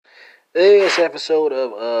This episode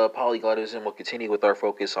of Polyglotism will continue with our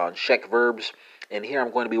focus on Czech verbs, and here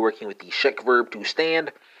I'm going to be working with the Czech verb to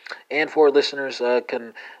stand. And for listeners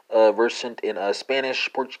conversant in Spanish,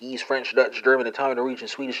 Portuguese, French, Dutch, German, Italian, Norwegian,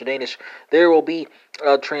 Swedish, and Danish, there will be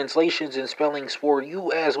translations and spellings for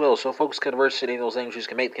you as well. So folks conversant in those languages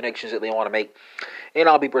can make the connections that they want to make. And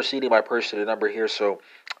I'll be proceeding by person and number here. So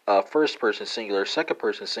first person singular, second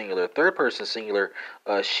person singular, third person singular,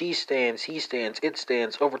 she stands, he stands, it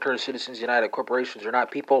stands, overturned Citizens United, corporations are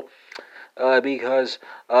not people, because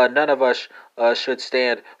none of us should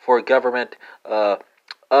stand for government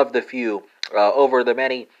of the few over the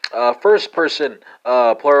many. First person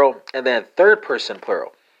plural, and then third person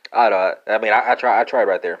plural. I tried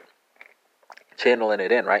right there, channeling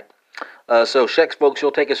it in, right? So Czech folks,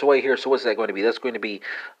 you'll take us away here. So what's that going to be? That's going to be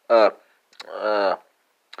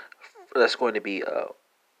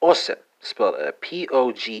Osem, spelled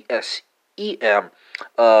Pogsem.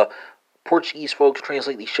 Portuguese folks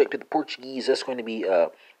translate the Czech to the Portuguese. That's going to be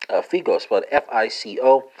Figo, spelled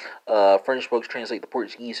Fico. French folks translate the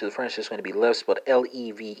Portuguese to the French. That's going to be Leve, spelled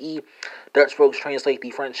Leve. Dutch folks translate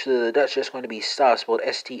the French to the Dutch. That's going to be Sta, spelled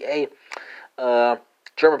Sta.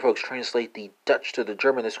 German folks translate the Dutch to the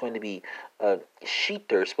German. That's going to be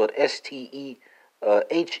Scheter, spelled Stehe,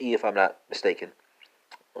 if I'm not mistaken.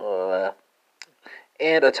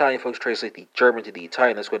 And Italian folks translate the German to the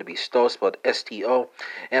Italian. That's going to be sto, spelled Sto.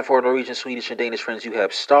 And for Norwegian, Swedish, and Danish friends, you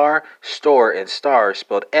have star, store, and star,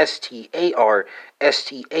 spelled Star,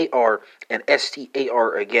 Star, and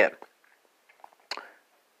Star again.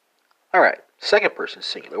 All right, second person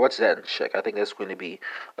singular. What's that in Czech? I think that's going to be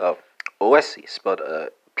Oesi, spelled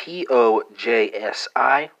Pojsi.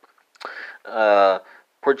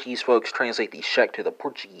 Portuguese folks translate the Czech to the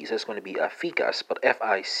Portuguese. That's going to be Ficas, spelled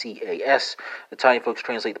Ficas. Italian folks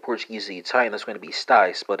translate the Portuguese to the Italian. That's going to be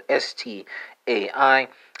Stai, spelled Stai.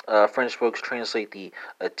 French folks translate the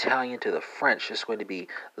Italian to the French. It's going to be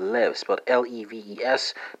Lev, spelled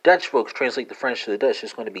Leves. Dutch folks translate the French to the Dutch.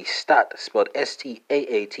 It's going to be Stat, spelled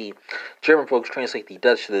Staat. German folks translate the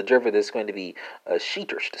Dutch to the German. It's going to be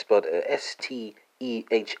Schieters, spelled St.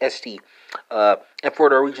 EHST. And for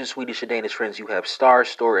Norwegian, Swedish, and Danish friends, you have star,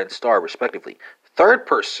 store, and star, respectively. Third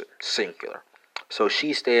person singular. So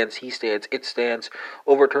she stands, he stands, it stands.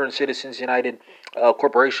 Overturned Citizens United.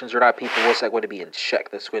 Corporations are not people. What's that going to be in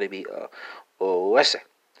Czech? That's going to be Oese,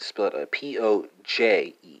 spelled Poje.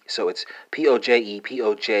 So it's Poje,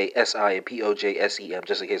 Pojsi, and Pojsem,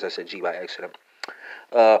 just in case I said G by accident.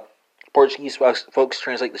 Portuguese folks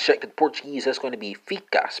translate the Czech to the Portuguese. That's going to be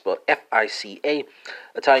Fica, spelled Fica.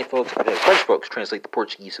 French folks translate the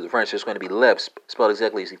Portuguese to the French. It's going to be Lev, spelled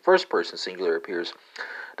exactly as the first person singular appears.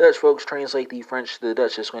 Dutch folks translate the French to the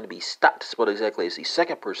Dutch. It's going to be Stat, spelled exactly as the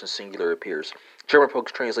second person singular appears. German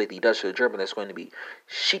folks translate the Dutch to the German. That's going to be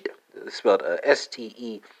Schiet, spelled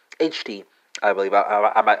Steht. I believe.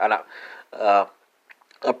 I'm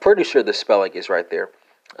pretty sure the spelling is right there.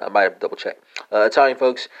 I might have to double check. Italian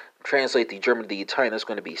folks translate the German to the Italian. That's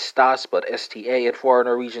going to be Stas, but Sta. And for our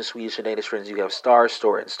Norwegian, Swedish, and Danish friends, you have star,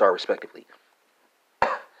 store, and star, respectively.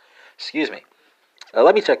 Excuse me.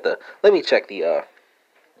 Let me check the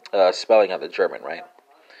spelling of the German, right?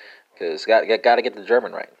 Because gotta get the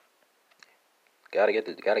German right. Gotta get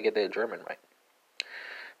the German right.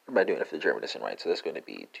 What am I doing if the German isn't right? So that's going to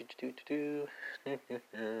be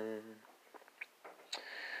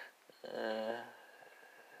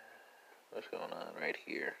what's going on right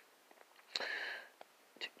here?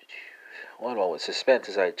 One moment, suspense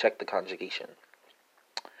as I check the conjugation.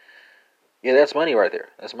 Yeah, that's money right there.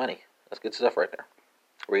 That's money. That's good stuff right there.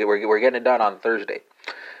 We're getting it done on Thursday.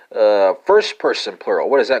 First person plural.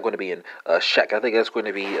 What is that going to be in Czech? I think that's going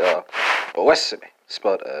to be Poesme,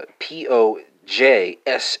 spelled Pojsme.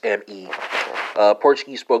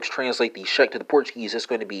 Portuguese folks translate the Czech to the Portuguese. It's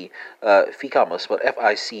going to be Ficamos, spelled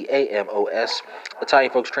Ficamos.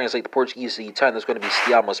 Italian folks translate the Portuguese to the Italian. That's going to be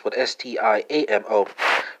Stiamo, spelled Stiamo.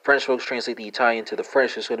 French folks translate the Italian to the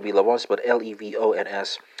French. It's going to be Levons, spelled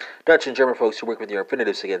Levons. Dutch and German folks who work with your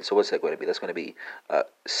infinitives again. So what's that going to be? That's going to be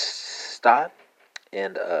Stad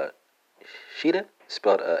and Sheeta,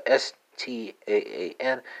 spelled Staan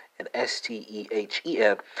and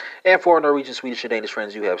Stehen. And for Norwegian, Swedish, and Danish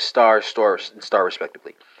friends, you have star, store, and star,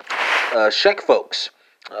 respectively. Czech folks,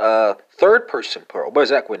 third person plural. What is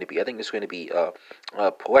that going to be? I think it's going to be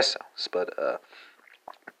Poesa, spelled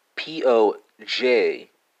Pojsou.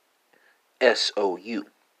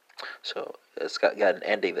 So it's got an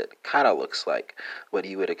ending that kind of looks like what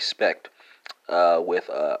you would expect with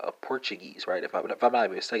a Portuguese, right? If I'm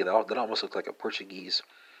not mistaken, that almost looks like a Portuguese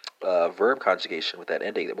verb conjugation with that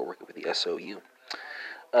ending that we're working with the SOU.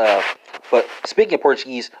 But speaking of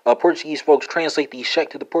Portuguese folks translate the Czech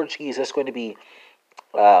to the Portuguese. That's going to be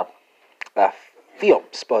film,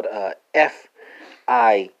 spelled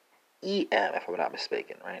F-I-E-M, if I'm not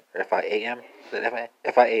mistaken, right? Or F-I-A-M? Is it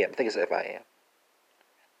F-I-A-M? I think it's F-I-A-M.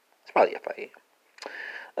 It's probably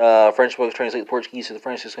F-I-A-M. French folks translate the Portuguese to the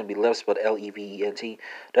French. It's going to be left, spelled L-E-V-E-N-T.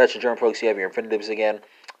 Dutch and German folks, you have your infinitives again.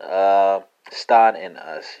 Stan and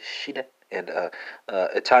Shida. And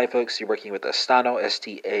Italian folks, you're working with Stano,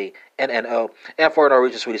 S-T-A-N-N-O. And for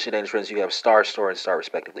Norwegian, Swedish, and Danish friends, you have star, store, and star,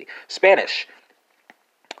 respectively. Spanish,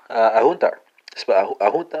 ajuntar.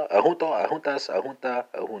 Ajunta, ajuntas, ajunta,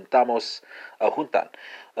 ajuntamos, ajuntan.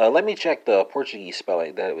 Let me check the Portuguese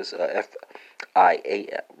spelling. That it was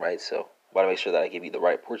F-I-A-M, right? So, want to make sure that I give you the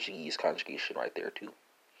right Portuguese conjugation right there, too.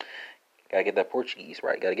 Gotta get that Portuguese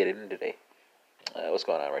right. Gotta get it in today. What's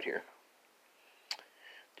going on right here?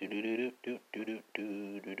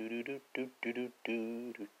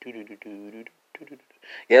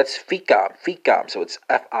 Yeah, it's ficam. So it's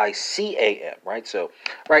F-I-C-A-M, right? So,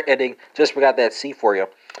 right ending. Just forgot that C for you.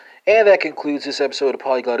 And that concludes this episode of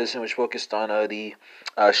Polyglottism, which focused on the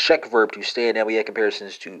Czech verb to stay, and now we had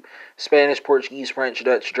comparisons to Spanish, Portuguese, French,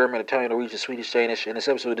 Dutch, German, Italian, Norwegian, Swedish, Danish, and this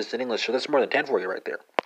episode is in English, so that's more than 10 for you right there.